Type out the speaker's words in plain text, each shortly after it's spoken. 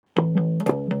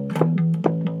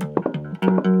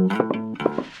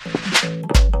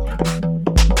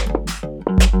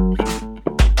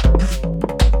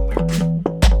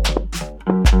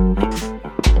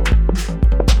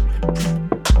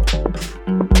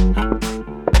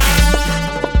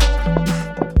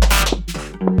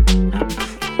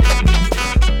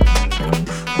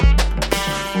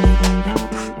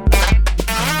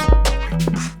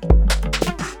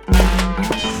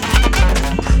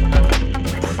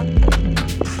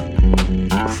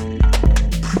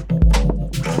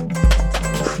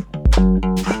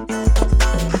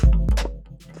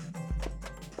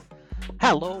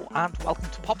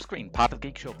join part of the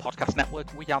Geek Show Podcast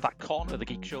Network. We are that corner of the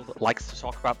Geek Show that likes to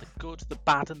talk about the good, the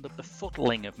bad, and the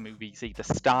befuddling of movies, either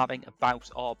starring,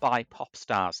 about, or by pop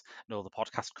stars. No, the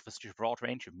podcast covers a broad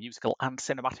range of musical and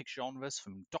cinematic genres,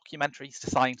 from documentaries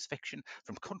to science fiction,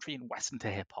 from country and western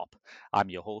to hip-hop. I'm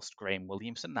your host, Graham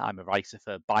Williamson. I'm a writer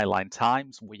for Byline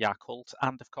Times, We Are Cult,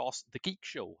 and of course, The Geek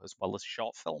Show, as well as a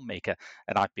short filmmaker.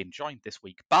 And I've been joined this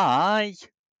week by...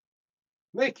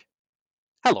 Mick.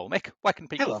 Hello, Mick. Where can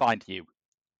people Hello. find you?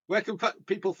 Where can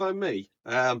people find me?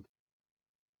 Dark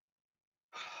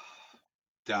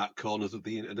corners of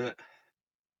the internet.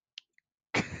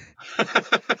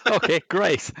 Okay,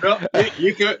 great. Well,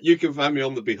 you can find me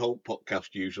on the Behold podcast,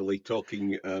 usually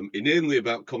talking inanely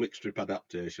about comic strip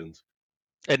adaptations.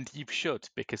 And you should,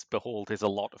 because Behold is a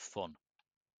lot of fun.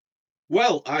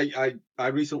 Well, I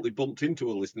recently bumped into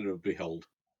a listener of Behold,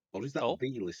 or is that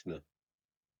the listener?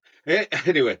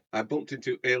 Anyway, I bumped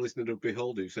into a listener of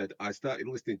Behold who said, I started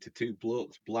listening to two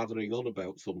blokes blathering on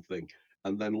about something,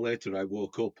 and then later I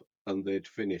woke up and they'd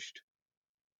finished.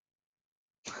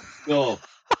 So,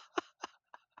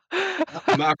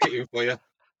 that's marketing for you.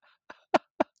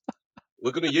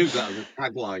 We're going to use that as a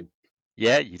tagline.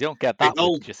 Yeah, you don't get that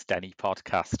with just any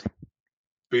podcast.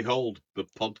 Behold, the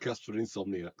podcast for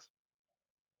insomniacs.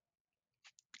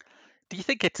 Do you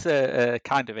think it's a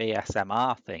kind of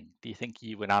ASMR thing? Do you think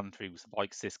you and Andrew's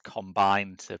voices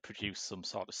combine to produce some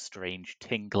sort of strange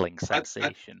tingling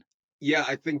sensation?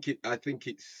 I think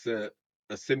it's a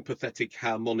sympathetic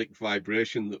harmonic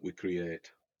vibration that we create.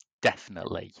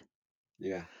 Definitely.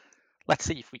 Yeah. Let's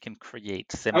see if we can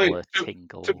create similar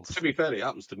tingles. To be fair, it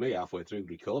happens to me halfway through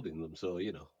recording them, so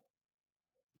you know.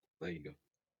 There you go.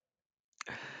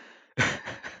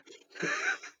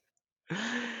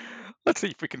 Let's see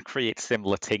if we can create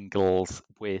similar tingles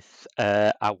with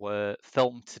our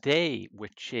film today,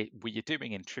 which we are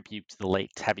doing in tribute to the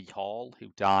late Terry Hall, who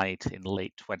died in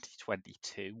late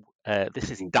 2022. This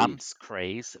is Dance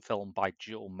Craze, a film by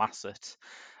Joe Massett,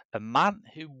 a man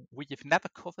who we have never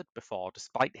covered before,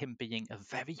 despite him being a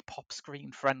very pop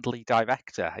screen friendly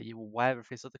director. Are you aware of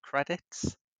his other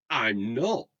credits? I'm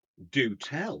not. Do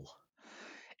tell.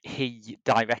 He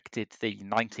directed the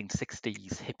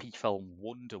 1960s hippie film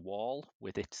Wonderwall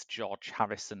with its George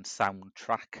Harrison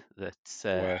soundtrack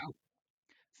that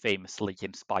famously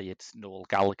inspired Noel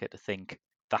Gallagher to think,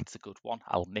 that's a good one,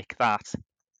 I'll nick that.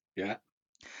 Yeah.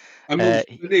 Amongst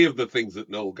many of the things that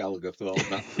Noel Gallagher thought.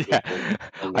 Yeah,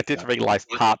 I did realise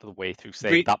part of the way through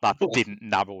saying that didn't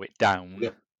narrow it down.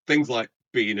 Yeah. Things like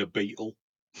being a Beatle.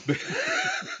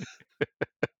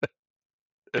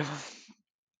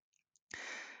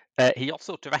 He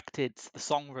also directed The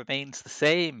Song Remains the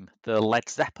Same, the Led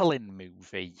Zeppelin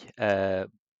movie. Yeah.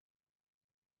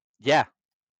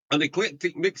 An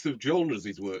eclectic mix of genres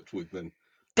he's worked with then.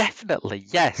 Definitely,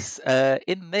 yes.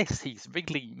 In this, he's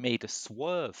really made a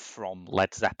swerve from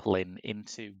Led Zeppelin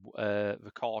into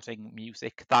recording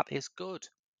music that is good.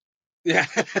 Yeah.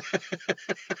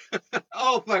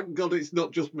 Oh, thank God it's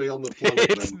not just me on the planet.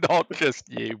 It's not just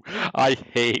you. I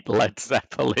hate Led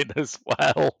Zeppelin as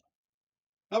well.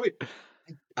 I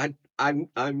mean,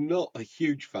 I'm not a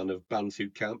huge fan of bands who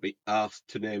can't be asked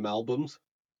to name albums.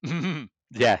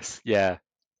 Yes, yeah.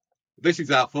 This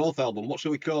is our fourth album. What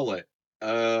shall we call it?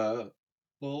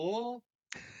 4?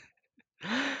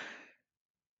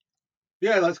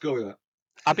 Yeah, let's go with that.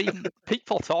 I mean,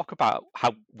 people talk about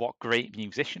what great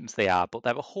musicians they are, but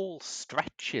there are whole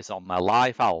stretches on their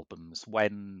live albums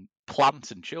when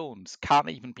Plant and Jones can't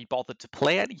even be bothered to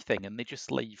play anything and they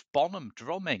just leave Bonham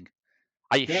drumming.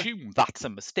 I assume that's a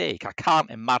mistake. I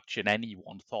can't imagine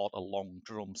anyone thought a long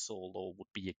drum solo would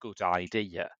be a good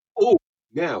idea. Oh,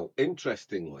 now,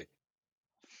 interestingly,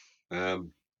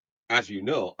 as you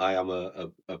know, I am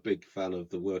a big fan of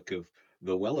the work of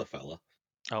the Weller fella.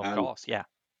 Oh, of course, yeah.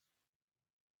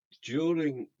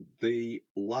 During the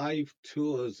live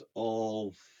tours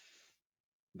of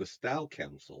the Style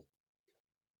Council,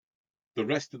 the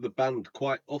rest of the band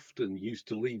quite often used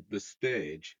to leave the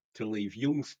stage to leave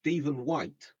young Stephen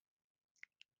White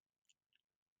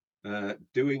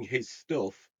doing his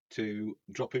stuff to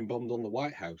Dropping Bombs on the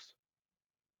White House,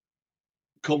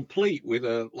 complete with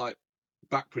a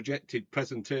back projected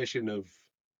presentation of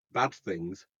Bad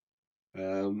Things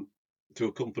to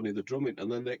accompany the drumming,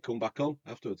 and then they'd come back on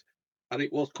afterwards. And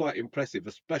it was quite impressive,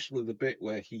 especially the bit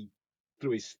where he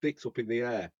threw his sticks up in the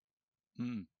air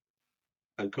and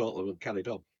caught them and carried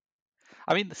on.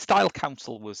 I mean, the Style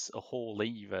Council was a whole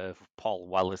era of Paul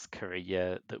Weller's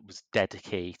career that was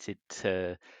dedicated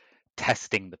to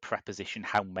testing the preposition,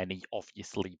 how many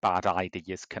obviously bad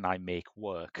ideas can I make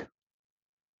work?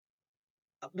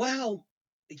 Well,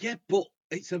 yeah, but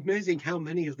it's amazing how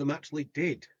many of them actually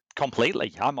did. Of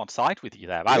Completely. I'm on side with you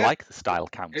there. I Yeah, like the Style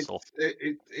Council.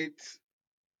 it's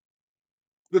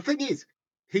the thing is,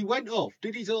 he went off,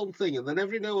 did his own thing, and then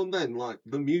every now and then, like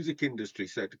the music industry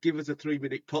said, "Give us a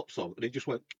 3-minute pop song," and he just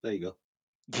went, "There you go."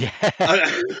 Yeah.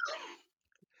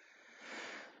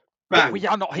 But Bang. we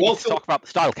are not here to Walter, talk about the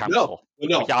Style no, Council. we're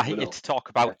We not. are We're here not. to talk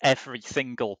Yeah. about every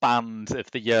single band of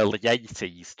the early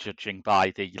 80s, judging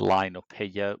by the lineup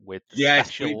here with the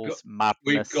Yes, Specials,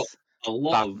 we've got Madness, a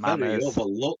lot Bad of very Manners.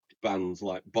 overlooked bands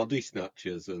like Body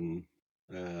Snatchers and,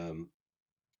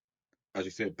 as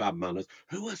you say, Bad Manners,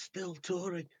 who are still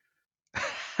touring.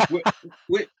 We,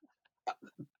 we,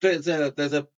 there's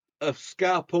a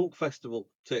ska punk festival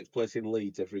takes place in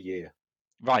Leeds every year,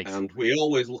 Right. and we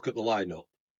always look at the lineup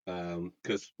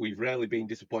because we've rarely been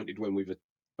disappointed when we've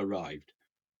arrived.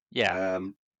 Yeah.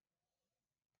 Um,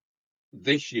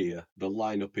 this year, the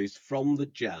lineup is From the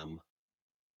Jam,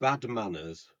 Bad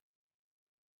Manners,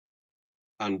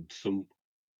 and some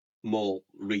more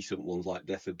recent ones like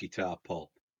Death of Guitar Pop.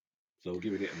 So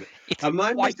giving it a bit. It's And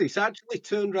my quite missus actually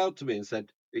turned round to me and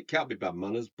said, "It can't be Bad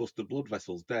Manners. Buster Blood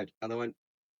Vessel's dead." And I went,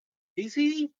 "Is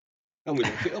he?" And we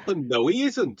looked it up, and no, he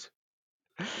isn't.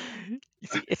 You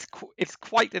see, it's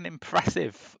quite an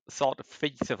impressive sort of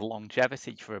feat of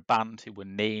longevity for a band who were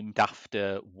named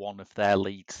after one of their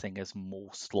lead singers'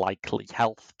 most likely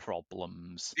health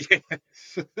problems.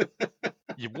 Yes.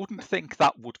 You wouldn't think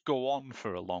that would go on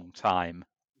for a long time.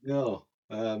 No.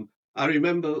 I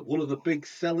remember one of the big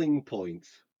selling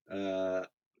points uh,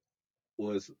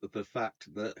 was the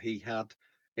fact that he had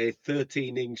a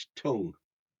 13-inch tongue,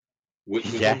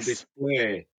 which was on Yes,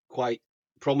 display quite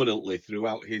prominently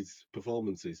throughout his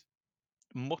performances.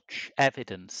 much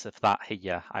evidence of that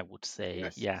here, I would say.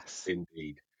 Yes, Yes.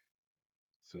 indeed.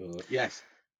 So, yes.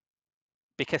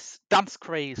 Because Dance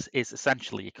Craze is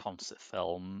essentially a concert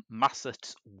film.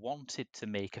 Massett wanted to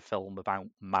make a film about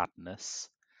madness,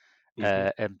 Hmm.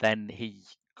 and then he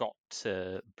got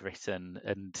to Britain,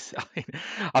 and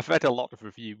I've read a lot of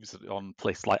reviews on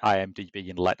places like IMDb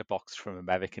and Letterboxd from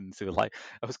Americans who are like,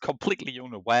 I was completely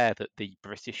unaware that the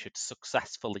British had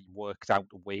successfully worked out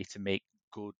a way to make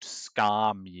good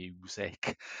ska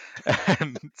music.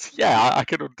 And yeah, I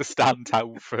can understand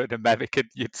how for an American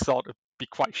you'd sort of be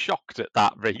quite shocked at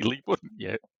that, really, wouldn't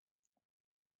you?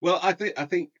 Well, I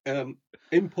think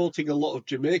importing a lot of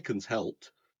Jamaicans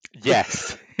helped.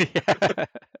 Yes. Yeah.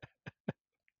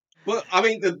 Well, I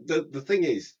mean, the thing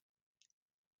is,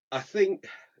 I think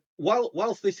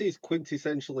whilst this is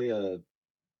quintessentially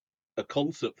a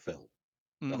concert film,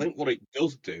 I Mm, think what it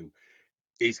does do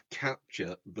is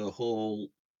capture the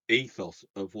whole ethos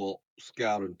of what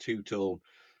ska and two-tone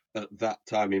at that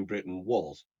time in Britain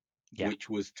was, yeah. which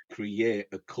was to create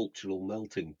a cultural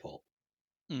melting pot.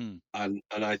 Mm, And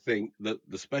I think that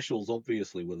the Specials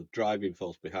obviously were the driving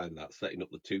force behind that, setting up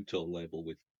the two-tone label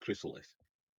with Chrysalis.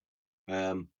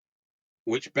 Um,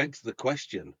 which begs the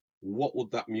question, what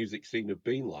would that music scene have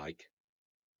been like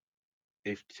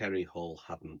if Terry Hall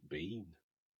hadn't been?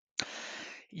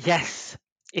 yes.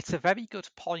 It's a very good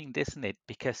point, isn't it?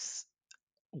 Because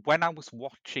when I was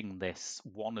watching this,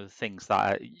 one of the things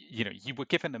that you were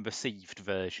given a received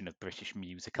version of British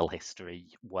musical history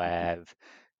where,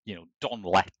 Don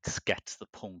Letts gets the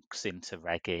punks into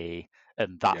reggae,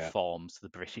 and that Yeah. forms the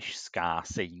British ska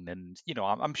scene. And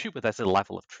I'm sure there's a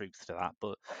level of truth to that,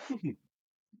 but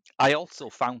I also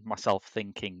found myself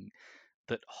thinking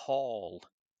that Hall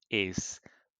is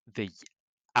the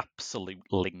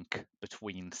absolute link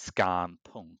between ska and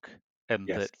punk, and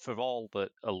Yes. that for all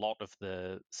that a lot of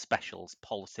the Specials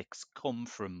politics come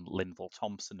from Linval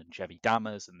Thompson and Jerry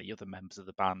Dammers and the other members of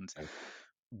the band, Yeah.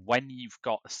 when you've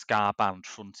got a ska band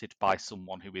fronted by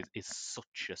someone who is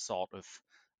such a sort of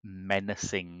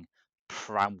menacing,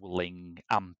 prowling,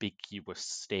 ambiguous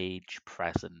stage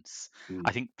presence,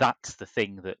 I Mm. think that's the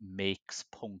thing that makes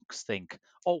punks think,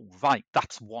 oh, right,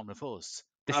 that's one of us.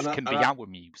 This And I, can and be I, our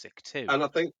music too. and I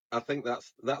think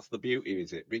that's the beauty,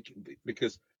 is it?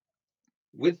 Because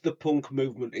with the punk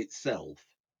movement itself,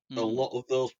 a Mm, lot of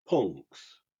those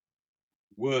punks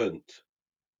weren't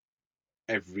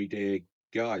everyday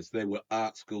guys. They were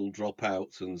art school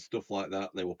dropouts and stuff like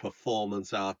that. They were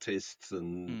performance artists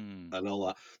mm, and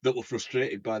all that were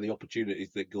frustrated by the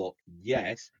opportunities they got.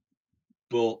 Yes,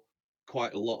 but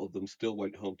quite a lot of them still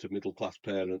went home to middle class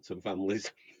parents and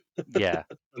families yeah,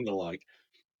 and the like.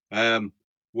 Um,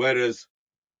 whereas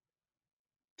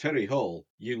Terry Hall,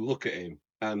 you look at him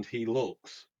and he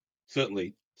looks,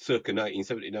 certainly circa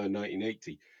 1979,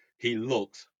 1980, he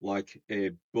looks like a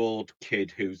bored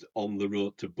kid who's on the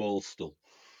road to Borstal.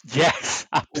 yes,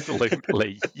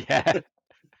 absolutely, yeah.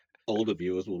 Older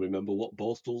viewers will remember what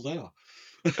Borstals are.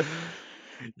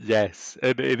 Yes,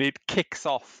 and it kicks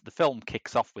off. The film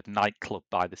kicks off with "Nightclub"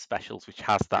 by the Specials, which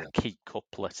has that Yeah. key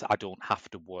couplet: "I don't have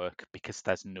to work because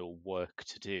there's no work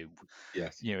to do."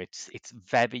 Yes. You know, it's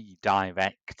very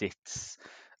direct.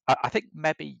 I think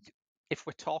maybe if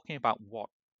we're talking about what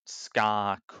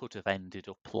Scar could have ended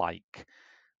up like,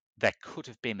 there could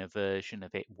have been a version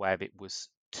of it where it was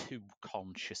too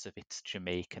conscious of its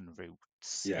Jamaican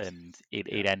roots Yes. and it,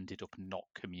 Yeah. it ended up not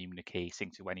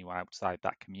communicating to anyone outside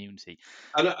that community.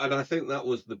 And I think that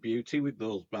was the beauty with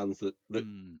those bands that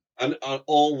Mm, and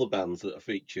all the bands that are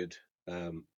featured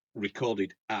um,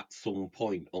 recorded at some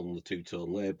point on the Two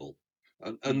Tone label,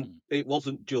 and mm, it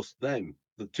wasn't just them.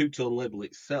 The Two Tone label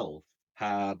itself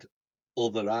had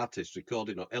other artists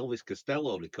recording on. Elvis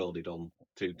Costello recorded on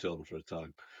Two Tone for a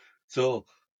time, so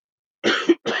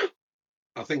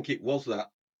I think it was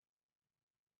that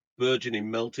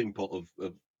burgeoning melting pot of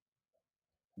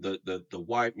the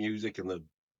white music and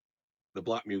the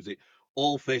black music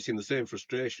all facing the same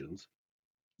frustrations,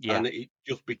 yeah, and it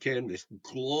just became this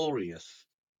glorious,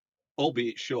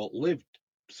 albeit short-lived,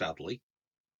 sadly,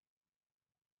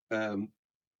 um,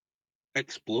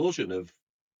 explosion of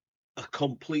a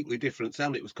completely different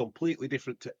sound. It was completely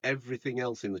different to everything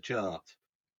else in the chart,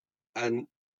 and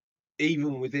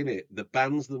even within it, the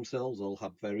bands themselves all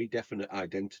have very definite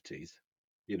identities.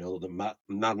 You know, the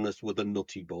Madness were the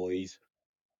Nutty Boys.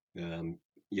 Um,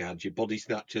 you had your Body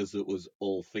Snatchers that was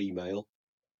all female.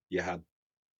 You had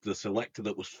the Selector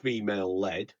that was female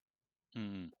led.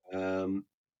 mm, Um,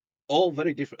 all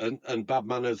very different, and Bad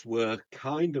Manners were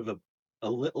kind of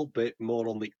a little bit more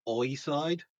on the oi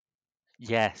side,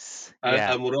 yes,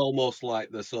 yeah, and were almost like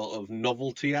the sort of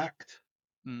novelty act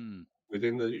mm,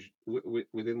 within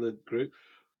within the group.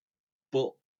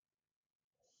 But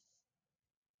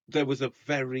there was a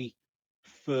very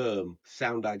firm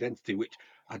sound identity, which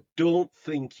I don't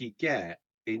think you get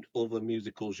in other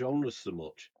musical genres so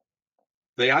much.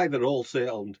 They either all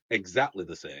sound exactly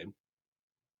the same,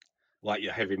 like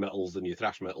your heavy metals and your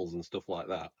thrash metals and stuff like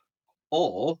that,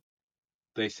 or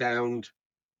they sound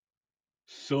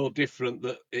so different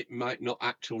that it might not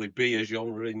actually be a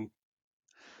genre in,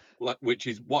 like, which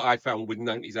is what I found with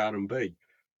 90s R&B.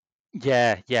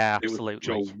 yeah, It was such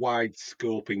a absolutely. wide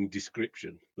scoping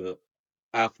description that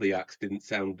half the acts didn't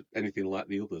sound anything like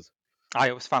the others. I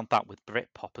always found that with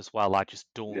Britpop as well. I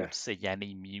just Yeah. don't see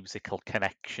any musical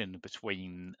connection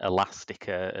between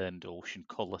Elastica and Ocean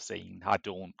Colour Scene. I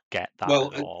don't get that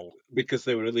Well, at all. because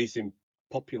they were releasing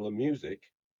popular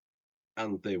music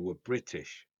and they were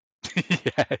British.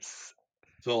 Yes.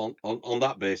 So on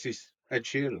that basis, Ed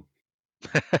Sheeran.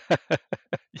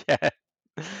 Yeah.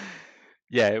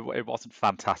 Yeah, it wasn't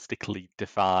fantastically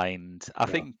defined. I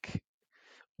No. think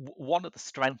one of the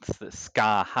strengths that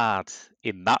Scar had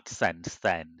in that sense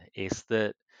then is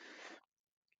that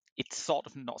it's sort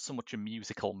of not so much a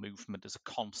musical movement as a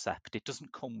concept. It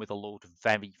doesn't come with a load of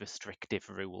very restrictive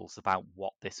rules about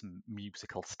what this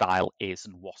musical style is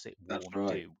and what it That's won't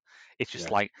right. do. It's just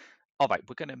Yeah. like, all right,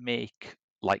 we're going to make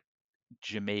like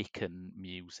Jamaican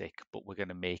music, but we're going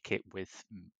to make it with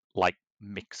like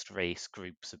mixed race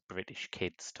groups of British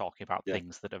kids talking about Yeah.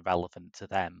 things that are relevant to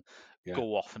them. Yeah.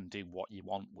 Go off and do what you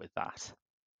want with that.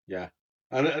 Yeah.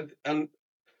 And and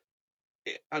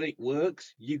it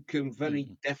works. You can very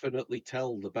Mm, definitely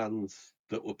tell the bands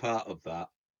that were part of that,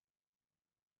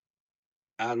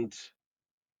 and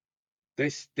they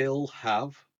still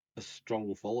have a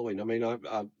strong following. I mean,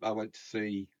 I went to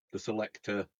see the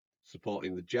Selector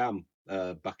supporting the Jam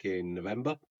back in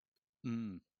November.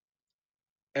 mm,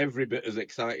 Every bit as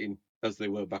exciting as they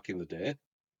were back in the day,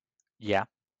 yeah,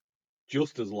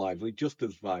 just as lively, just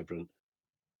as vibrant.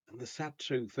 And the sad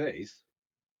truth is,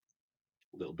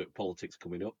 a little bit of politics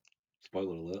coming up.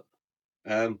 Spoiler alert.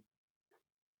 Um,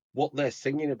 what they're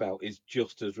singing about is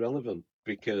just as relevant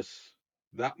because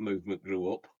that movement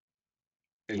grew up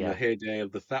in the yeah, heyday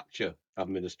of the Thatcher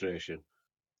administration.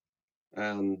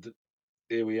 And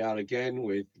here we are again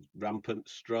with rampant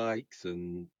strikes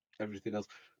and everything else.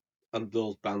 And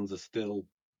those bands are still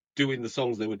doing the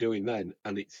songs they were doing then,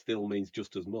 and it still means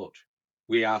just as much.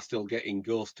 We are still getting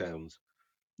ghost towns.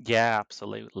 yeah,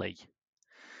 absolutely.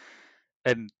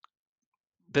 And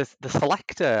the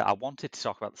selector, I wanted to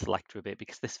talk about the selector a bit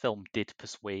because this film did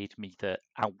persuade me that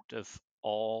out of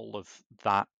all of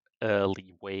that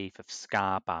early wave of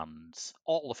ska bands,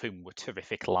 all of whom were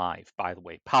terrific live, by the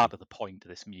way. Mm. Part of the point of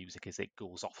this music is it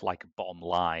goes off like a bomb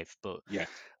live, but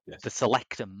Yes, the yes.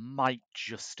 selector might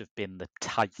just have been the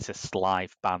tightest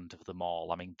live band of them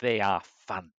all. I mean, they are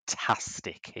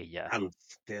fantastic here. And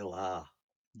still are.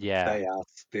 Yeah. They are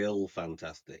still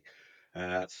fantastic.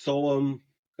 Saw them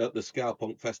at the Ska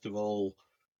Punk Festival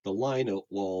the lineup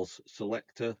was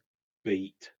Selector,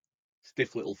 Beat,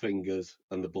 Stiff Little Fingers,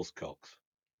 and the Buzzcocks.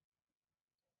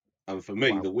 And for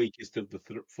me, Wow. the weakest of the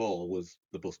four was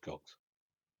the Buzzcocks.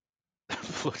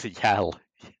 Bloody hell.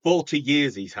 40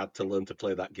 years he's had to learn to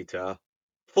play that guitar.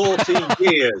 40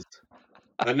 years!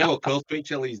 And now, of course, Pete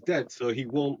Shelley's dead, so he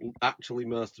won't actually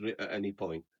master it at any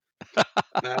point.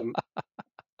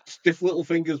 Stiff Little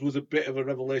Fingers was a bit of a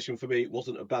revelation for me. It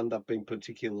wasn't a band I've been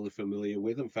particularly familiar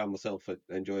with and found myself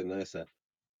enjoying their set.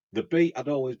 The Beat I'd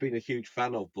always been a huge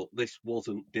fan of, but this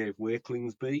wasn't Dave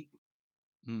Wakeling's Beat,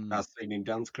 as seen in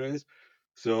Dance Craze.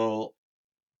 So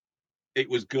it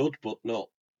was good, but not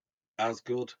as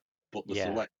good. But the Yeah.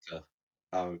 Selector,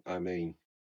 I mean,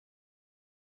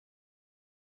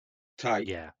 tight,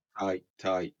 Yeah.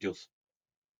 tight, just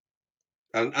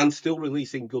and still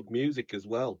releasing good music as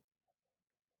well.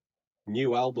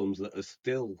 New albums that are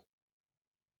still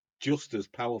just as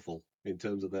powerful in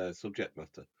terms of their subject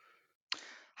matter.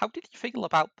 How did you feel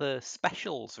about the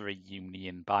Specials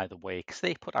reunion, by the way? Because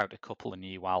they put out a couple of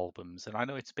new albums, and I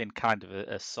know it's been kind of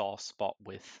a sore spot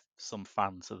with some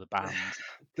fans of the band.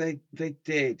 They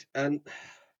did, and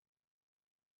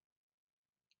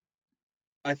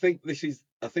I think this is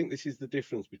the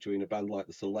difference between a band like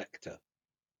the Selector,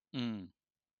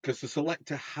 because the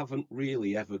Selector haven't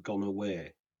really ever gone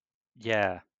away.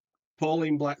 Yeah.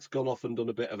 Pauline Black's gone off and done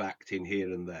a bit of acting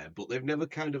here and there, but they've never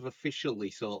kind of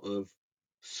officially sort of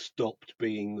stopped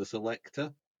being the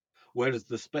Selector, whereas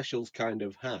the Specials kind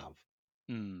of have.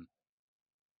 Mm.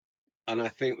 And I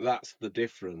think that's the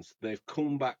difference. They've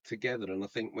come back together, and I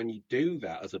think when you do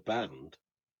that as a band,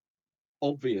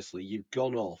 obviously you've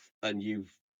gone off and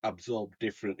you've absorbed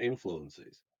different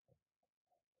influences.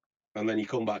 And then you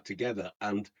come back together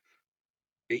and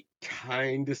it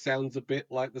kind of sounds a bit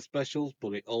like the Specials,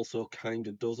 but it also kind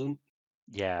of doesn't.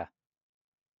 Yeah.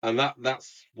 And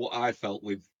that's what I felt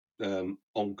with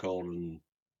Encore and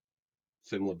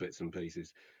similar bits and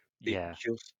pieces. It Yeah.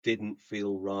 just didn't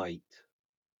feel right.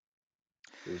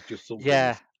 There was just something Yeah.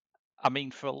 missing. I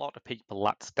mean, for a lot of people,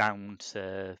 that's down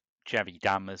to Jerry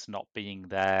Dammers not being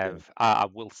there. Yeah, I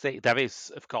will say there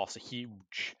is, of course, a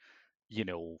huge, you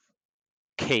know,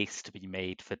 case to be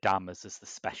made for Dammers as the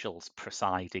Specials'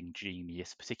 presiding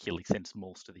genius, particularly since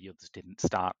most of the others didn't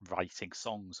start writing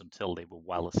songs until they were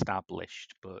well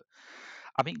established. But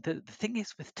I mean, the thing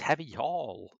is with Terry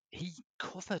Hall, he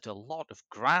covered a lot of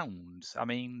ground. I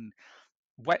mean,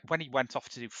 when he went off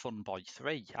to do Fun Boy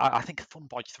 3, I think Fun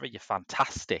Boy 3 are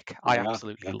fantastic. I yeah,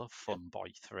 absolutely yeah, love Fun Boy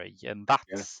 3, and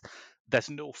yeah. there's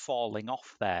no falling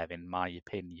off there, in my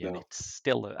opinion. No, It's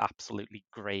still an absolutely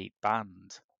great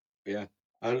band. yeah,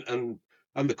 and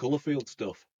the Colourfield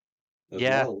stuff as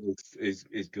Yeah, well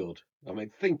is good. I mean,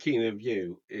 Thinking of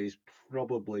You is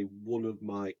probably one of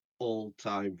my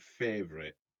all-time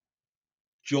favourite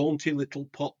jaunty little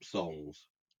pop songs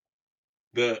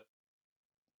that,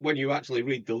 when you actually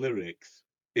read the lyrics,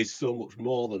 is so much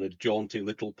more than a jaunty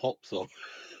little pop song.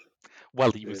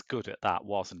 well, he Yeah, was good at that,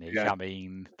 wasn't he? yeah, I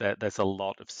mean, there's a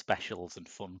lot of Specials and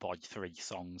Fun Boy 3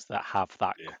 songs that have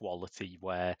that yeah. quality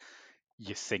where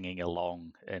you're singing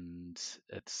along and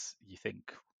you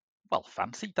think, well,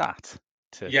 fancy that,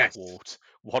 to Yes, quote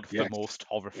one of the yes. most It,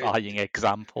 horrifying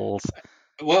examples.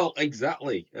 well,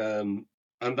 exactly.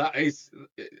 And that is,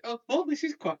 this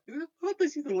is quite,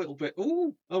 this is a little bit.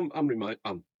 Oh,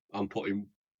 I'm putting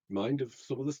mind of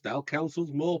some of the Style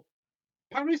Council's more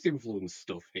Paris influence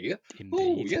stuff here.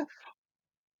 Oh, Indeed. yeah.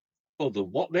 Oh, the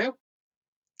what now?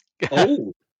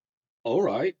 Oh, all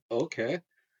right. Okay.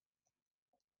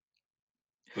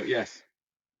 But yes.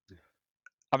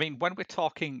 I mean, when we're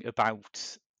talking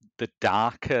about the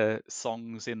darker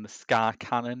songs in the ska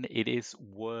canon, it is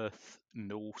worth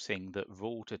noting that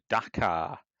Rhoda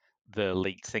Dakar, the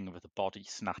lead singer of the Body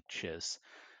Snatchers,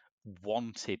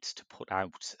 wanted to put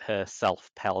out her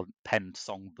self-penned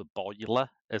song "The Boiler"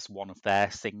 as one of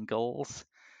their singles,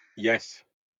 Yes.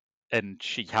 and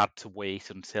she had to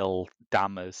wait until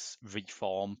Dammers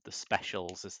reformed the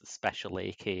Specials as the Special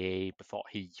AKA before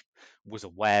he was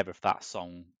aware of that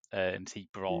song, and he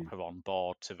brought Mm. her on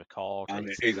board to record And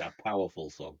it. it is a powerful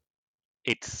song.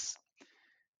 It's,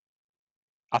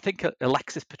 I think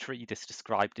Alexis Petridis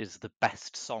described it as the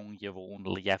best song you're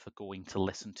only ever going to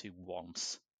listen to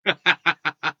once.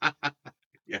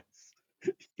 Yes.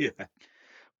 Yeah.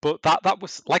 But that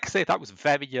was, like I say, that was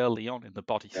very early on in the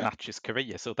Body Yeah. Snatchers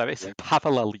career. So there is a Yeah.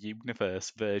 parallel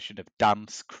universe version of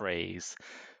Dance Craze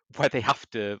where they have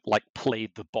to like play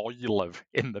the boiler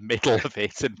in the middle of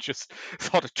it and just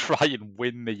sort of try and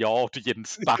win the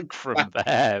audience back from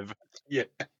there. Yeah.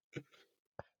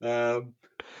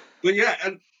 But yeah,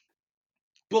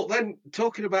 but then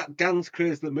talking about Dance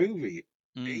Craze the movie,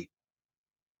 Mm,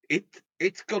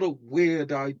 it's got a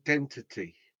weird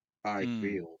identity, I mm.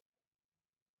 feel,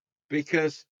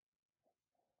 because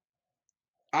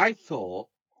I thought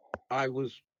I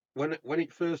was when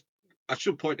it first. I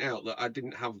should point out that I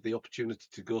didn't have the opportunity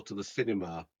to go to the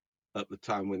cinema at the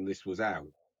time when this was out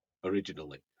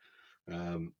originally.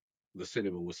 Um, the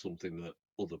cinema was something that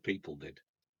other people did,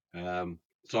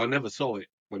 so I never saw it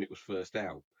when it was first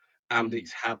out, and Mm.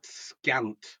 it's had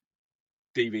scant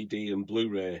DVD and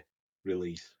Blu-ray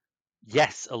release.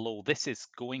 Yes, although this is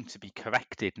going to be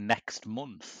corrected next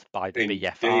month by the Indeed,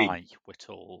 BFI, we're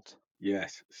told.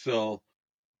 yes. So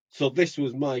this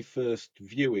was my first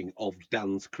viewing of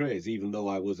Dan's Craze, even though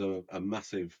I was a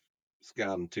massive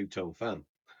Scan two-tone fan,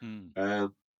 Mm. uh,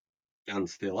 and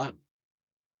still am.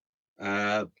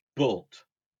 But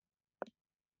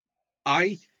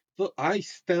I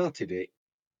started it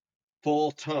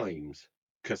 4 times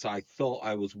because I thought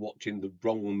I was watching the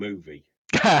wrong movie.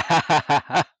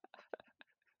 I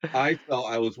thought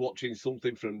I was watching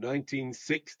something from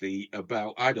 1960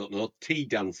 about, I don't know, tea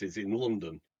dances in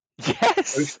London.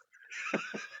 Yes.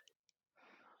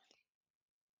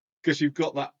 Because you've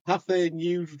got that Pathé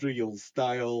Newsreel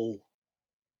style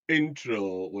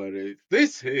intro where it's,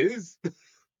 this is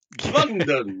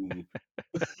London.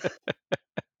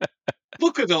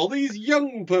 Look at all these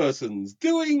young persons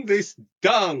doing this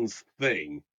dance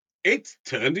thing. It's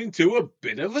turned into a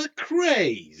bit of a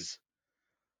craze.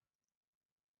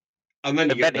 And then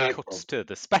you And get then it Nightclub. cuts to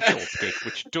the specials gig,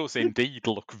 which does indeed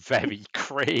look very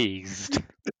crazed.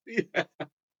 Yeah.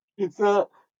 So,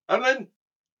 and then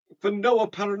for no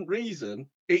apparent reason,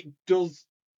 it does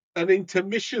an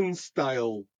intermission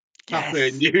style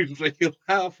Pathé Yes. Newsreel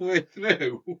halfway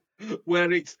through,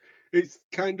 where it's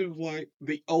kind of like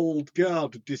the old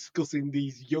guard discussing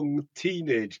these young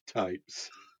teenage types.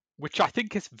 Which I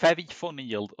think is very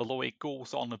funny, although it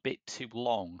goes on a bit too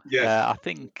long. Yes, I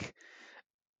think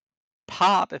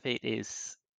part of it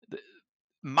is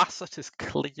Massett has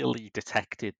clearly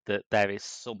detected that there is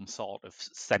some sort of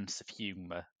sense of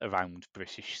humour around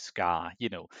British ska. You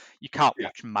know, you can't yeah,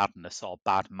 watch Madness or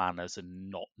Bad Manners and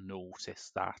not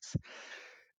notice that.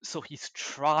 So he's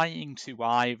trying to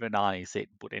ironise it,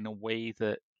 but in a way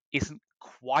that isn't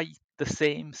quite the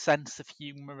same sense of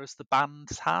humour as the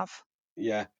bands have.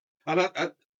 yeah. And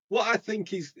what I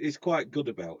think is quite good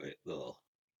about it, though,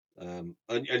 and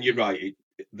you're Mm, right,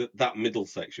 that middle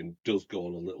section does go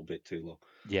on a little bit too long.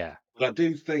 yeah. But I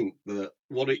do think that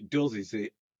what it does is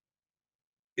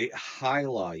it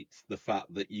highlights the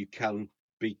fact that you can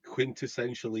be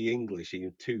quintessentially English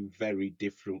in two very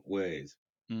different ways.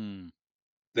 Mm,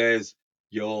 There's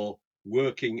your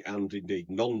working and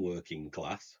indeed non-working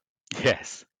class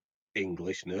yes.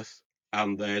 Englishness,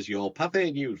 and there's your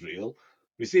Pathé Newsreel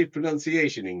received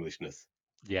pronunciation Englishness.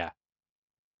 Yeah.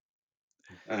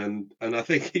 And I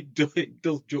think it does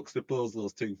juxtapose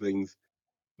those two things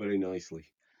very nicely.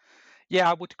 Yeah,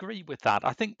 I would agree with that.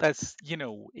 I think there's,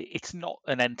 it's not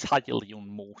an entirely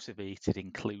unmotivated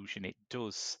inclusion. It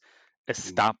does Mm,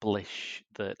 establish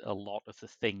that a lot of the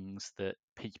things that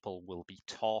people will be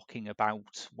talking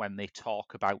about when they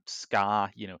talk about ska,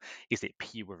 is it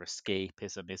pure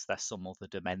escapism? Is there some other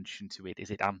dimension to it? Is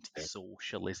it yeah,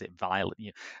 antisocial? Is it violent?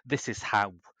 This is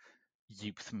how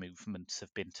youth movements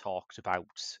have been talked about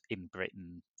in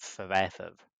Britain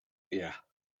forever. yeah.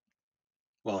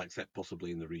 Well, except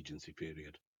possibly in the Regency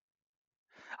period.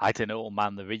 I don't know,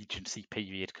 man, the Regency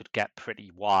period could get pretty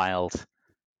wild.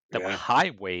 There were Yeah.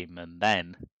 highwaymen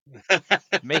then.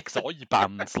 Makes oi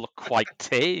bands look quite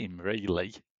tame,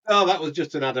 really. Oh, that was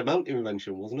just an adamant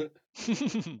invention, wasn't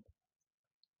it?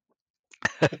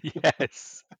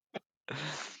 Yes.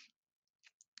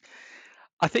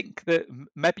 I think that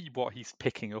maybe what he's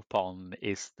picking up on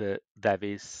is that there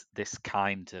is this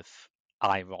kind of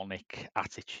ironic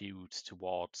attitude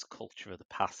towards culture of the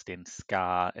past in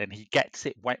ska, and he gets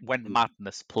it when Mm,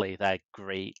 Madness play their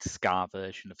great ska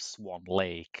version of Swan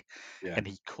Lake, yeah. and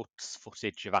he cuts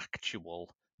footage of actual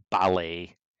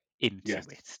ballet into Yes.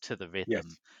 it to the rhythm.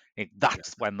 Yes. Yeah.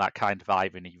 That's when that kind of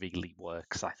irony really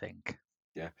works, I think.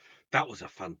 Yeah. That was a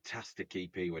fantastic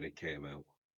EP when it came out.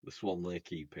 The Swan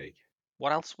Lake EP.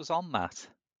 What else was on that?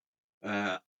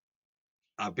 Uh,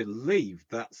 I believe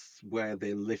that's where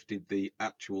they lifted the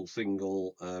actual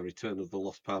single Return of the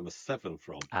Lost Palmer 7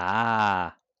 from,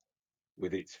 Ah,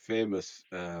 with its famous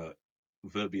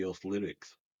verbose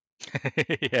lyrics.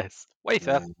 yes.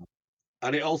 Waiter. Um,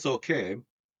 and it also came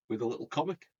with a little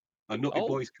comic, a Nutty Oh,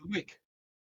 Boys comic.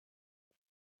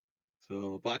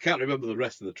 So, but I can't remember the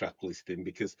rest of the track listing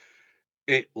because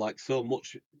it, like so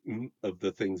much of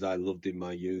the things I loved in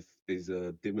my youth, is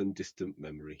a dim and distant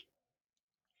memory.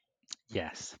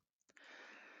 yes.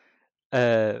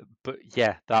 But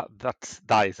yeah, that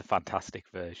is a fantastic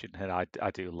version, and I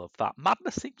do love that.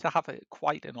 Madness seemed to have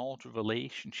quite an odd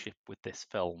relationship with this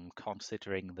film,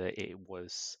 considering that it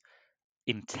was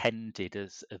intended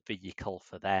as a vehicle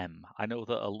for them. I know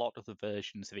that a lot of the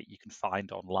versions of it you can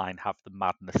find online have the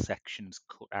Madness sections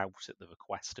cut out at the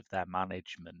request of their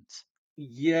management.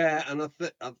 Yeah, and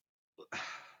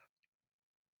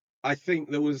I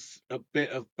think there was a bit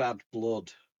of bad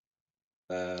blood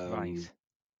um, Right.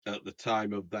 at the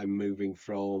time of them moving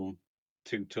from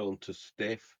two tone to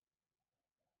stiff,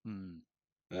 Hmm.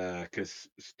 because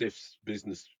stiff's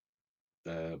business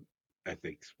uh,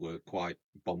 ethics were quite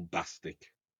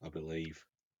bombastic, I believe.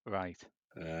 Right.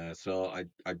 So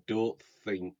I don't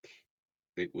think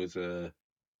it was a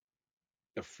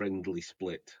friendly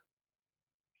split.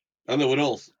 And there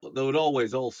were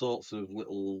always all sorts of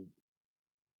little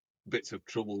bits of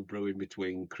trouble brewing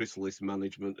between Chrysalis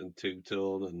management and Two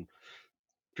Tone, and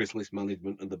Chrysalis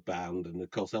management and the band. And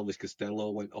of course, Elvis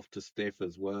Costello went off to Stiff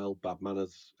as well. Bad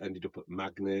Manners ended up at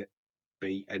Magnet.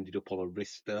 Beat ended up on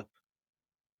Arista.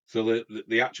 So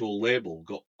the actual label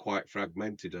got quite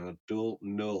fragmented, and I don't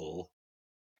know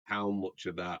how much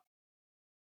of that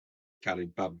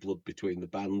carried bad blood between the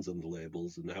bands and the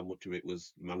labels, and how much of it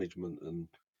was management and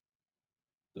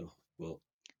stuff. Well,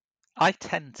 I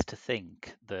tend to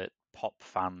think that pop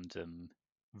fandom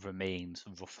remains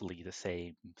roughly the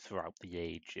same throughout the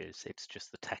ages. It's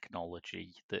just the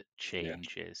technology that yeah,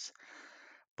 changes.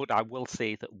 But I will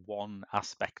say that one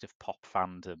aspect of pop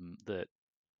fandom that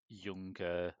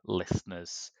younger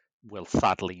listeners will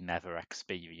sadly never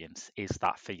experience is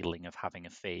that feeling of having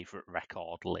a favourite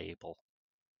record label.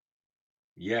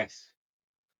 yes,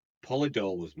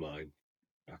 Polydor was mine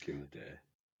back in the day.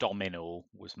 Domino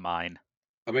was mine.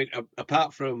 I mean,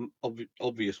 apart from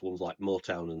obvious ones like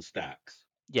Motown and Stax,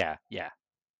 Yeah, yeah.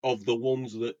 of the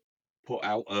ones that put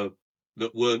out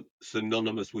that weren't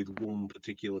synonymous with one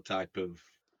particular type of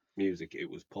music, it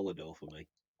was Polydor for me.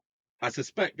 I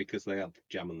suspect because they had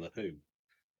Jam and the Who.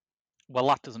 Well,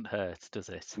 that doesn't hurt, does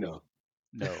it? No.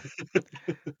 No.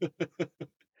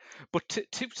 But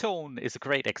Two Tone is a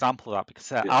great example of that because,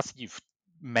 Yeah, as you've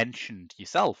mentioned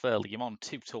yourself earlier on,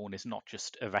 Two Tone is not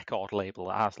just a record label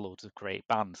that has loads of great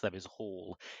bands. There is a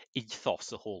whole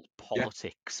ethos, a whole yeah,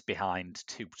 politics behind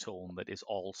Two Tone that is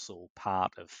also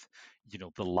part of,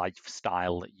 the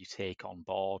lifestyle that you take on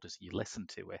board as you listen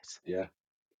to it. yeah,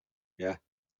 yeah.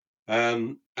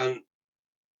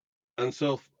 And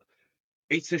so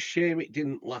it's a shame it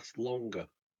didn't last longer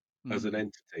as an Mm,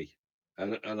 entity.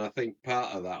 And I think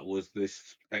part of that was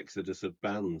this exodus of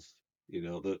bands.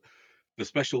 The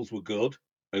specials were good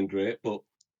and great, but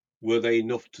were they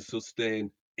enough to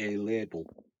sustain a label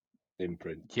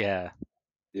imprint? yeah.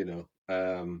 You know,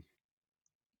 and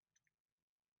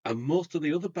most of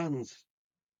the other bands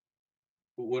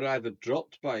were either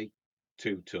dropped by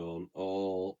Two Tone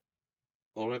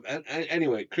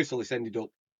anyway. Chrysalis ended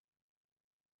up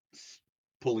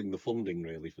pulling the funding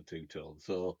really for Two Tone.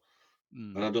 So,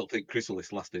 and Mm. I don't think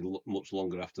Chrysalis lasted much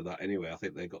longer after that anyway. I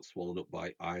think they got swallowed up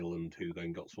by Island, who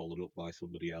then got swallowed up by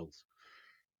somebody else.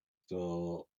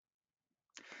 So,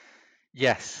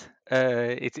 Yes,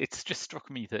 it's just struck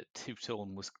me that Two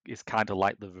Tone is kind of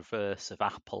like the reverse of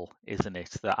Apple, isn't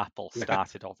it? That Apple yeah,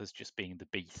 started off as just being the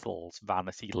Beatles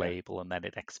vanity yeah. label, and then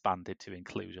it expanded to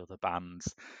include other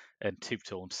bands. And Two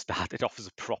Tone started off as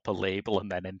a proper label,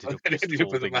 and then ended And up then it just ended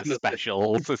up with a holding the vanity.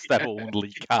 specials as their Yeah,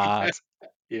 only card.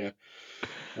 yeah.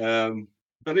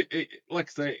 But like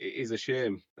I say, it is a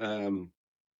shame.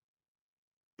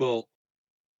 But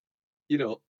you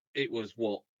know, it was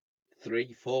what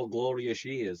 3, 4 glorious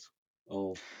years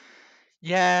of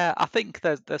Yeah, I think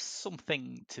there's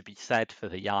something to be said for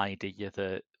the idea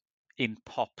that in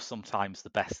pop, sometimes the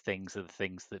best things are the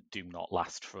things that do not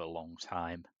last for a long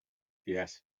time.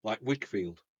 yes, like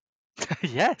Wickfield.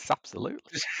 Yes,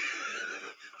 absolutely.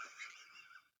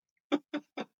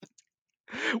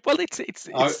 Well,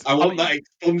 it's I want that funny.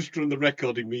 expunged from the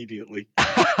record immediately.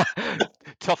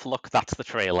 Tough luck, that's the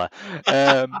trailer.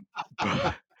 Um,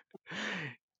 but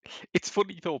it's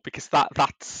funny though because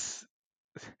that's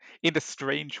in a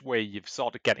strange way you've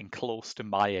sort of getting close to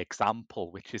my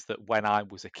example, which is that when I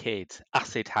was a kid,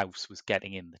 Acid House was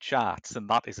getting in the charts, and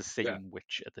that is a Yeah, scene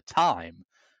which at the time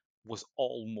was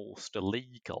almost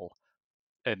illegal.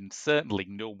 And certainly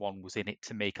no one was in it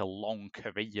to make a long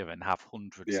career and have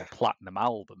hundreds yeah, of platinum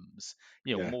albums.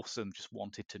 yeah, Most of them just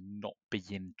wanted to not be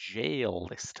in jail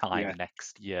this time yeah,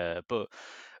 next year. But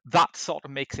that sort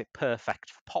of makes it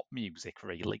perfect for pop music,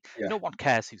 really. yeah. No one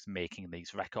cares who's making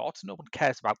these records. No one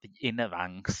cares about the inner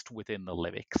angst within the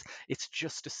lyrics. It's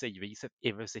just a series of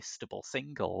irresistible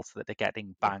singles that are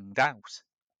getting Yeah. banged out.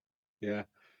 yeah.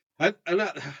 And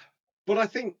that, but I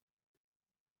think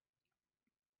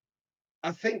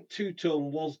Two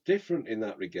Tone was different in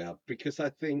that regard because I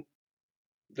think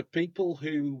the people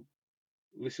who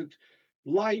listened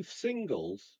live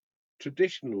singles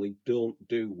traditionally don't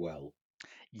do well,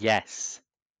 Yes.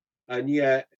 and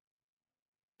yet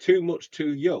Too Much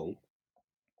Too Young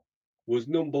was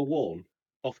number one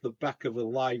off the back of a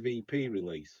live EP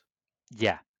release,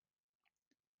 Yeah.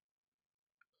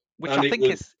 Which I and it think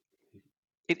was is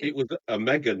it, it was a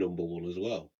mega number one as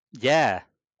well. yeah.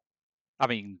 I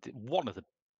mean, one of the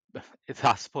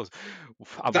I suppose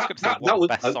I was That going to say that one that of the was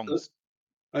best songs.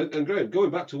 and Graham,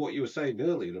 going back to what you were saying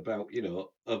earlier about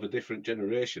of a different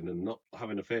generation and not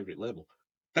having a favourite label,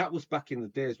 that was back in the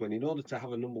days when, in order to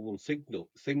have a number one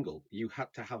single, you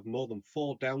had to have more than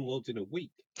 4 downloads in a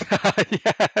week.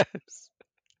 Yes.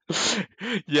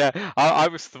 Yeah, I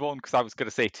was thrown because I was going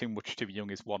to say Too Much Too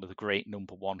Young is one of the great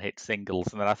number one hit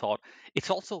singles, and then I thought it's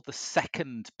also the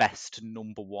second best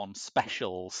number one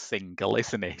special single,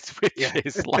 isn't it? Which Yeah,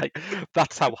 is like,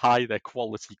 that's how high their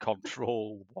quality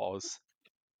control was.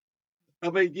 I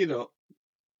mean,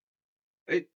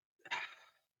 it,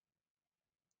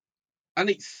 and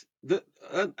it's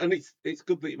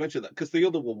good that you mentioned that because the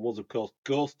other one was, of course,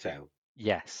 Ghost Town.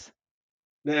 Yes.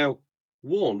 Now,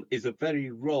 one is a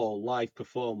very raw live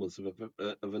performance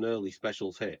of an early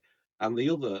specials hit, and the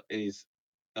other is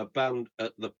a band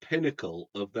at the pinnacle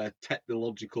of their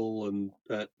technological and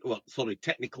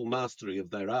technical mastery of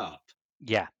their art,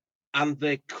 Yeah. and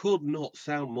they could not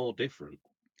sound more different.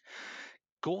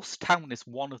 Ghost Town is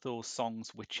one of those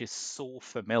songs which is so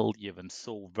familiar and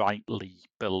so rightly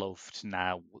beloved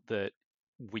now that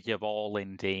we are all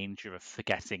in danger of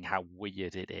forgetting how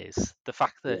weird it is. The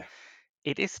fact that Yeah,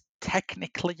 it is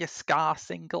technically a ska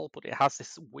single, but it has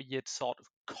this weird sort of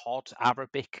cod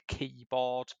Arabic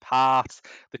keyboard part.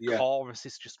 The yeah, chorus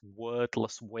is just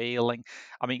wordless wailing.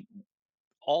 I mean,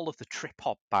 all of the trip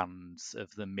hop bands of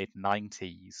the mid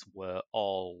 90s were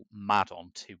all mad on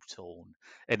two tone.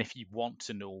 And if you want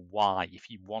to know why, if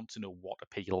you want to know what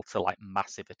appealed to like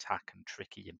Massive Attack and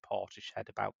Tricky and Portishead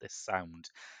about this sound,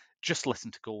 just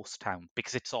listen to Ghost Town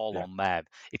because it's all yeah. on there.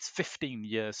 It's 15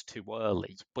 years too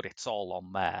early, but it's all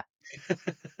on there.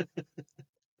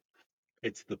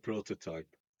 It's the prototype.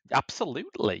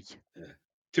 Absolutely. Yeah.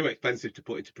 Too expensive to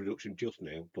put into production just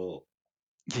now,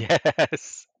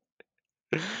 Yes.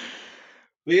 but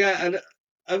yeah,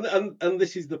 and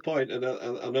this is the point. And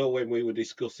I know when we were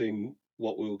discussing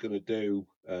what we were going to do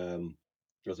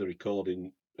as a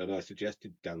recording, and I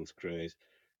suggested Dance Craze,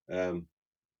 um,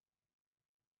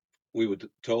 we were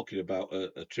talking about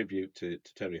a tribute to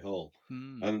Terry Hall,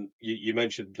 Mm, and you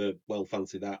mentioned the Well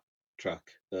Fancy That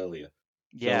track earlier.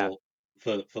 yeah.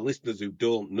 So for listeners who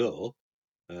don't know,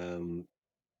 um,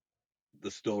 the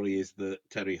story is that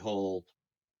Terry Hall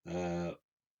uh,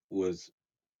 was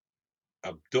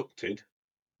abducted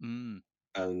Mm,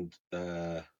 and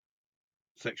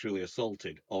sexually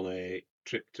assaulted on a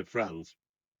trip to France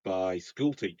by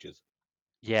school teachers,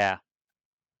 yeah.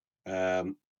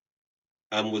 um,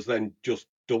 and was then just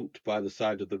dumped by the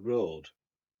side of the road.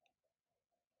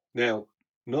 Now,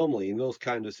 normally in those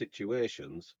kind of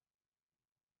situations,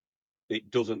 it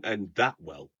doesn't end that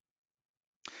well.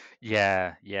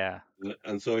 Yeah. Yeah.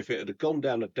 And so if it had gone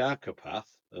down a darker path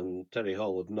and Terry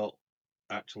Hall had not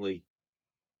actually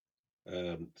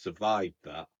survived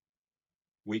that,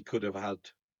 we could have had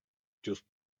just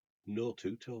no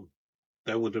two tone.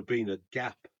 There would have been a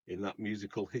gap in that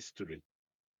musical history.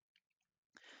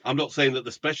 I'm not saying that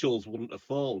the specials wouldn't have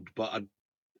formed, but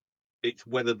it's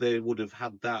whether they would have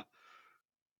had that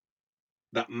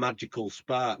magical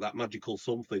spark, that magical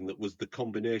something that was the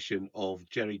combination of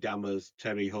Jerry Dammers,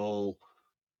 Terry Hall,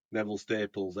 Neville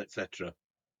Staples, etc.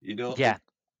 You know, Yeah.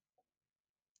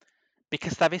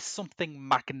 Because there is something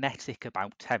magnetic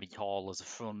about Terry Hall as a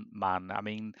front man. I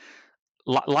mean,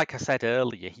 like I said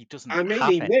earlier, he doesn't I mean, have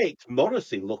he it. makes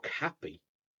Morrissey look happy,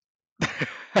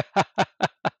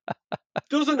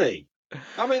 doesn't he?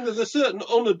 I mean, there's a certain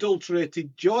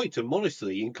unadulterated joy to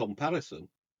Morrissey in comparison.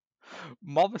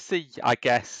 Morrissey, I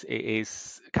guess, it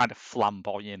is kind of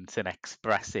flamboyant and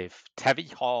expressive. Terry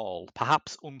Hall,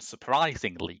 perhaps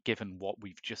unsurprisingly, given what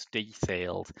we've just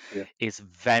detailed, Yeah, is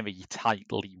very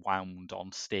tightly wound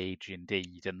on stage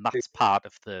indeed, and it, that's part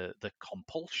of the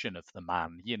compulsion of the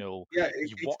man. You know, yeah,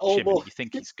 you it's watch him and almost you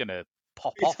think he's gonna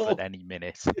pop it's off at all any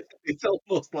minute. it's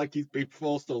almost like he's been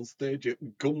forced on stage at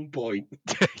gunpoint.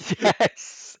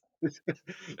 Yes.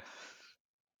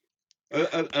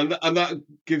 And that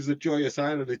gives a joyous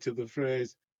irony to the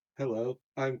phrase, "Hello,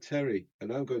 I'm Terry,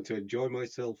 and I'm going to enjoy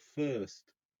myself first."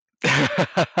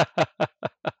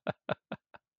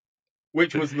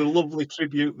 which was the lovely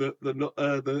tribute that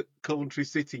the Coventry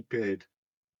City paid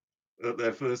at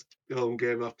their first home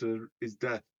game after his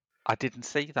death. I didn't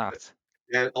see that.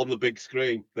 Yeah, on the big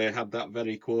screen, they had that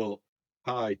very quote.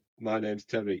 "Hi, my name's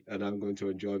Terry, and I'm going to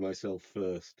enjoy myself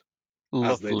first."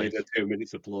 As they Lovely. did a 2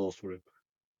 minutes applause for him.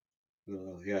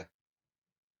 Oh, yeah.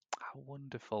 How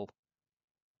wonderful.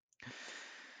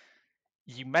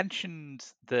 You mentioned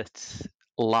that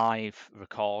live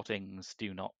recordings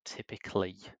do not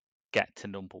typically get to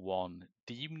number one.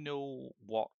 Do you know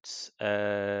what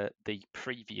the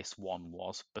previous one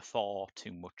was before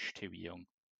Too Much Too Young?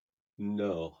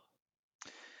 No.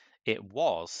 It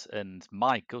was, and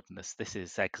my goodness, this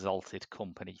is exalted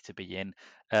company to be in.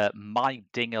 My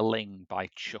Ding-a-Ling by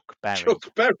Chuck Berry.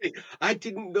 Chuck Berry. I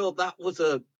didn't know that was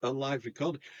a live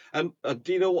recording. Do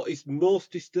you know what is most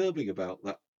disturbing about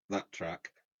that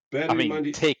track? I Bearing in mean, mind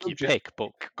its take your subject, pick,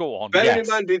 but go on, bearing in yes.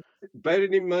 mind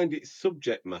bearing in mind its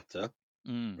subject matter,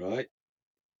 Mm. right?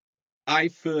 I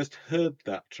first heard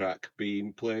that track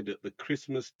being played at the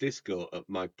Christmas disco at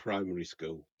my primary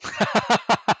school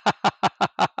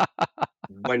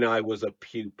when I was a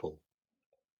pupil.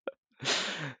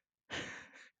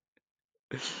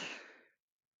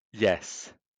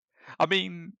 Yes. I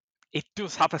mean, it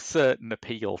does have a certain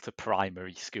appeal to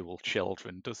primary school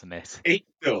children, doesn't it? It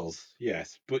does,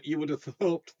 yes, but you would have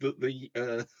hoped that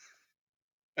the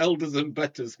elders and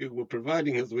betters who were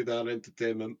providing us with our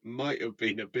entertainment might have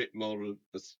been a bit more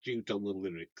astute on the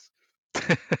lyrics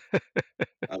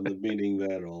and the meaning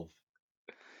thereof.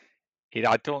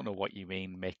 I don't know what you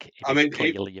mean, Mick. It I is mean,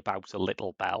 clearly about a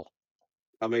little bell.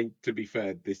 to be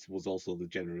fair, this was also the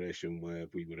generation where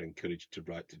we were encouraged to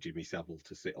write to Jimmy Savile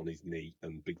to sit on his knee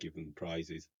and be given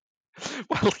prizes.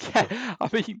 Well, yeah, I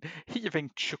mean,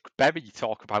 hearing Chuck Berry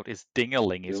talk about his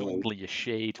dingaling You is know, only a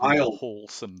shade more I'll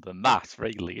wholesome than that,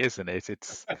 really, isn't it?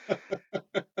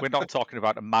 We're not talking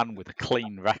about a man with a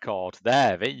clean record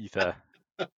there either.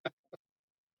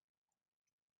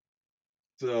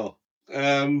 so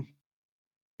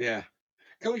yeah.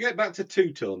 Can we get back to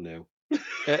two tone now?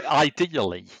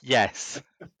 Ideally, yes.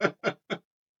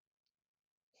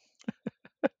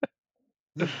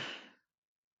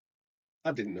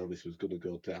 I didn't know this was going to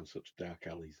go down such dark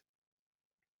alleys.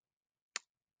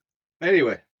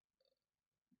 Anyway,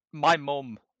 My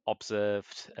mum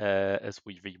observed as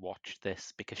we rewatched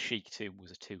this because she too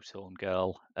was a two-tone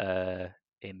girl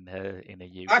in her I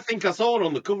youth. think I saw her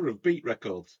on the cover of Beat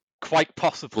Records. Quite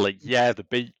possibly, yeah, the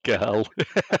Beat Girl.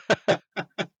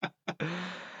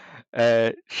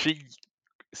 She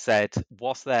said,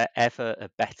 "Was there ever a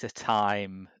better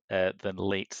time than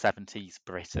late 70s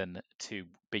Britain to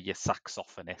be a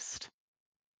saxophonist?"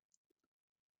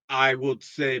 I would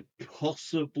say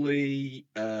possibly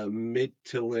mid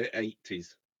to late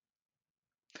 80s.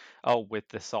 Oh, with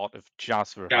the sort of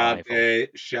jazz revival.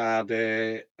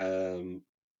 Sade, and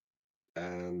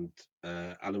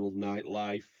Animal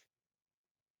Nightlife.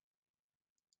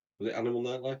 Was it Animal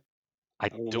Nightlife? I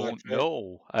Animal Night don't Trade?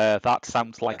 know. That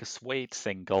sounds Yeah. like a Suede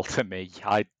single to me.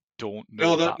 I don't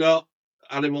No, know no, that. no.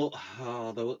 Animal.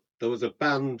 Oh, there was a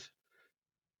band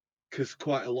because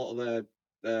quite a lot of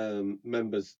their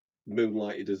members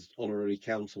moonlighted as honorary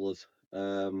councillors.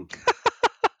 I'm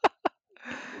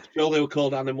sure they were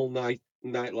called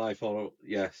Nightlife, or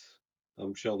yes,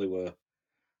 I'm sure they were.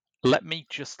 Let me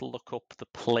just look up the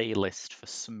playlist for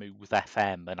Smooth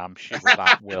FM, and I'm sure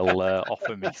that will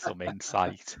offer me some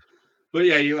insight. But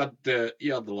yeah, you had the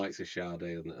likes of Sade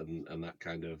and that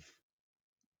kind of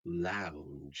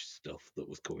lounge stuff that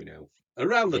was coming out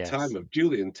around the time Yes. of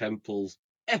Julian Temple's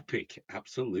epic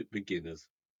Absolute Beginners,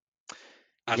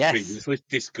 as Yes, previously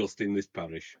discussed in this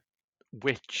parish.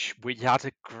 which we had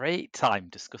a great time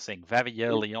discussing very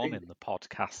early on Indeed. in the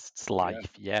podcast's Yeah,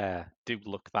 life. Yeah, do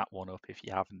look that one up if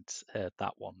you haven't heard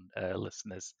that one,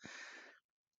 listeners.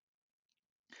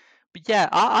 But yeah,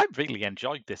 I really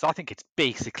enjoyed this. I think it's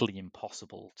basically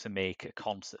impossible to make a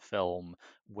concert film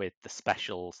with the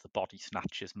specials, the body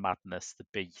snatchers, madness, the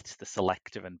beat, the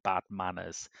selector, and bad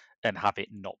manners, and have it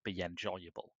not be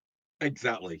enjoyable.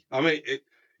 exactly. I mean,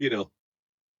 you know,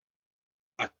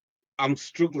 I, I'm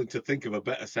struggling to think of a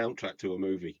better soundtrack to a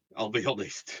movie. I'll be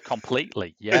honest.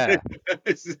 Completely, yeah.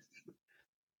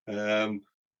 um,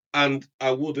 and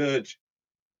I would urge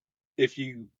if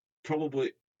you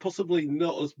possibly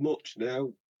not as much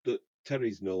now that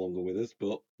Terry's no longer with us,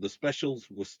 but the specials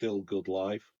were still good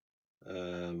live.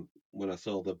 When I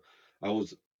saw them, I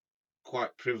was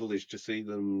quite privileged to see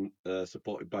them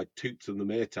supported by Toots and the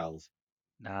Maytals.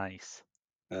 Nice.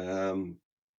 Um,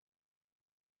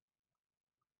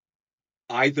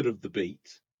 either of the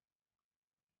beats.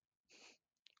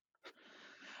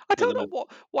 I don't know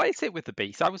what is it with the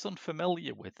Beat. I was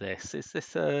unfamiliar with this. Is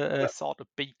this a sort of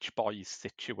Beach Boys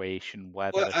situation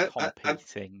where Well, they're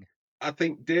competing? I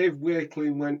think Dave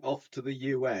Wakeling went off to the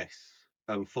US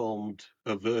and formed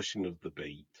a version of the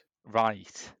Beat.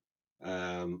 Right.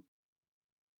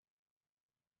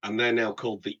 And they're now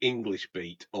called the English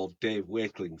Beat or Dave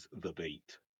Wakeling's The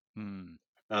Beat. Hmm.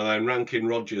 And then Rankin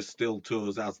Rogers still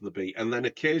tours as The Beat. And then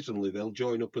occasionally they'll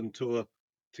join up and tour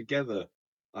together,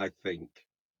 I think.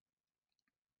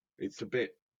 It's a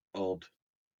bit odd.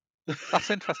 That's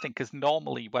interesting because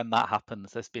normally when that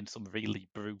happens, there's been some really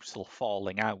brutal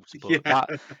falling out. But Yeah.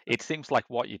 it seems like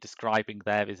what you're describing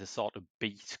there is a sort of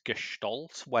Beat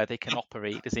gestalt where they can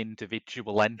operate as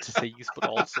individual entities but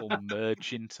also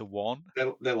merge into one.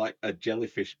 They're like a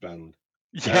jellyfish band.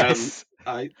 Yes.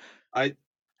 I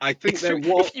think It's there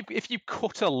true. was. If you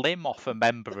cut a limb off a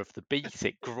member of the Beat,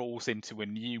 it grows into a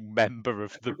new member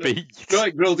of the Beat. No,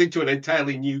 it grows into an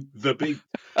entirely new The Beat.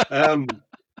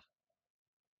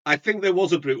 I think there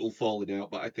was a brutal falling out,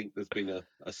 but I think there's been a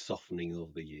softening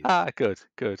over the years. Ah, good.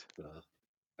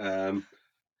 And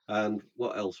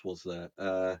what else was there?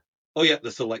 Oh yeah,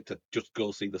 The Selector. Just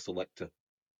go see The Selector.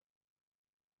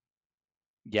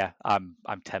 Yeah, I'm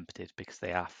tempted because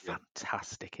they are Yeah.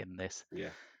 fantastic in this. Yeah.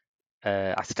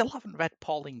 I still haven't read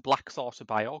Pauline Black's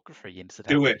autobiography, Do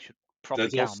incidentally. it. Should probably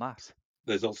There's get also on that.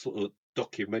 there's also a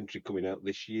documentary coming out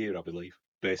this year, I believe,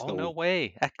 based Oh, no on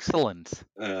way. Excellent.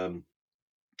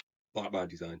 Black by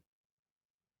Design.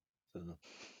 So,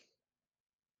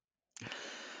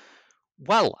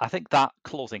 Well, I think that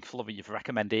closing flurry of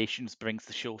recommendations brings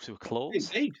the show to a close.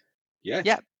 indeed. Yes.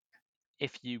 Yeah.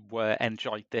 If you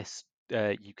enjoyed this,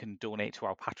 you can donate to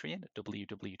our Patreon at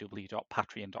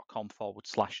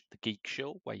www.patreon.com/The Geek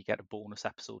Show, where you get a bonus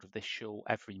episode of this show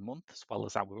every month, as well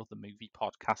as our other movie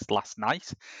podcast, Last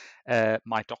Night,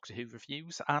 my Doctor Who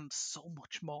reviews, and so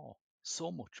much more.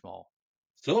 So much more.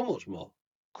 So much more.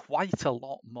 Quite a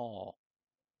lot more.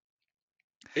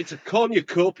 It's a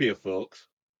cornucopia, folks.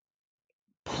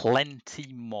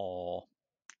 Plenty more.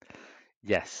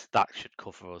 Yes, that should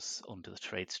cover us under the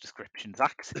Trades Descriptions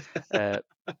Act.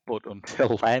 But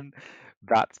until then,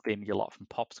 that's been your lot from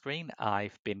Pop Screen.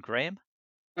 I've been Graham.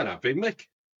 And I've been Mick.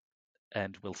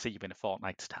 And we'll see you in a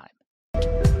fortnight's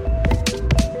time.